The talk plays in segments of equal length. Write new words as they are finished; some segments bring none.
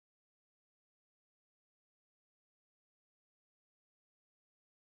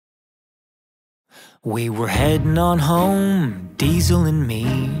We were heading on home, Diesel and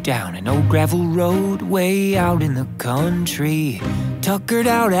me, down an old gravel road way out in the country. Tuckered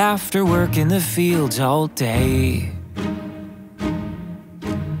out after work in the fields all day.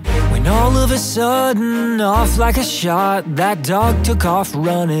 When all of a sudden, off like a shot, that dog took off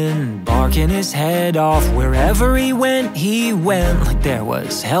running, barking his head off. Wherever he went like there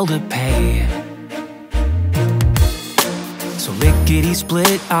was hell to pay. So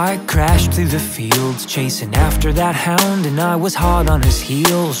lickety-split, I crashed through the fields, chasing after that hound, and I was hot on his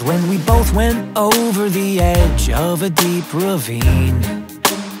heels when we both went over the edge of a deep ravine.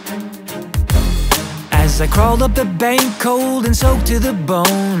 As I crawled up the bank, cold and soaked to the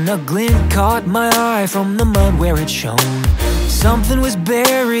bone, a glint caught my eye from the mud where it shone. Something was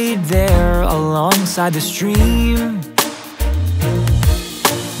buried there alongside the stream.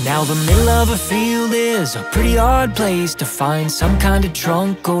 Now the middle of a field is a pretty odd place to find some kind of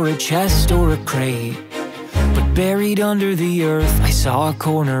trunk or a chest or a crate. But buried under the earth, I saw a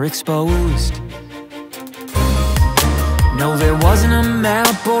corner exposed. No, there wasn't a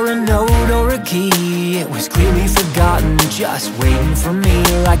map or a note or a key. It was clearly forgotten, just waiting for me,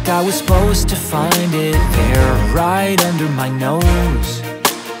 like I was supposed to find it there, right under my nose.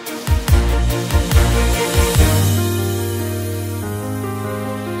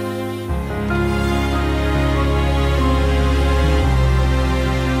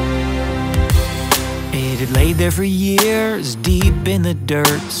 It had laid there for years, deep in the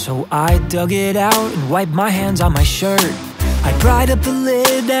dirt, so I dug it out and wiped my hands on my shirt. I pried up the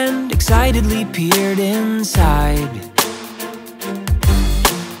lid and excitedly peered inside,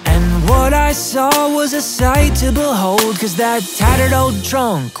 and what I saw was a sight to behold, 'cause that tattered old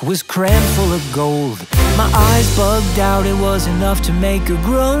trunk was crammed full of gold. My eyes bugged out, it was enough to make a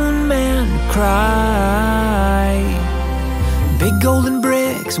grown man cry. Big golden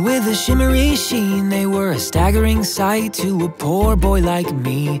bricks with a shimmery sheen, they were a staggering sight to a poor boy like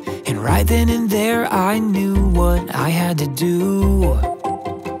me. And right then and there I knew what I had to do.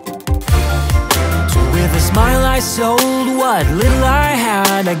 So with a smile I sold what little I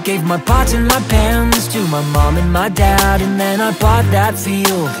had. I gave my pots and my pans to my mom and my dad, and then I bought that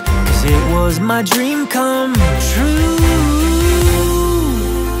field, 'cause it was my dream come true.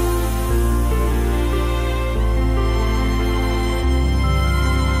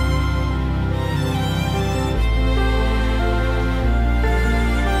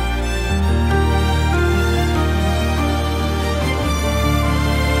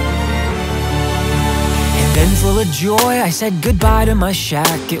 Then full of joy, I said goodbye to my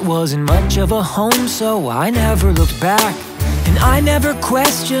shack. It wasn't much of a home, so I never looked back. And I never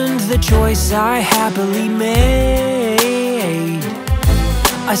questioned the choice I happily made.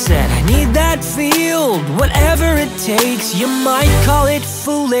 I said, I need that field, whatever it takes. You might call it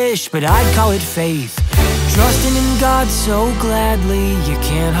foolish, but I'd call it faith. Trusting in God so gladly, you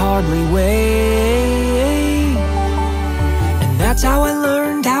can't hardly wait. And that's how I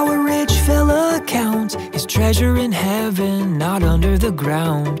learned how a rich fella counts his treasure in heaven, not under the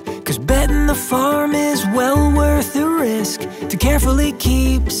ground. 'Cause betting the farm is well worth the risk, to carefully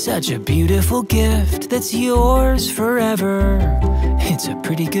keep such a beautiful gift that's yours forever. It's a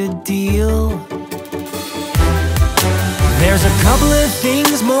pretty good deal. There's a couple of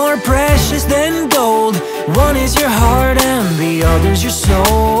things more precious than gold. One is your heart and the other's your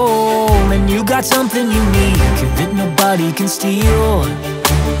soul. And you got something unique that nobody can steal.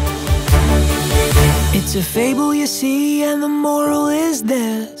 It's a fable, you see, and the moral is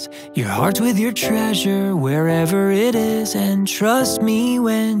this: your heart's with your treasure wherever it is. And trust me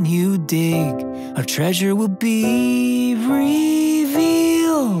when you dig, a treasure will be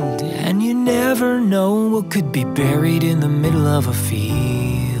revealed. And you never know what could be buried in the middle of a field.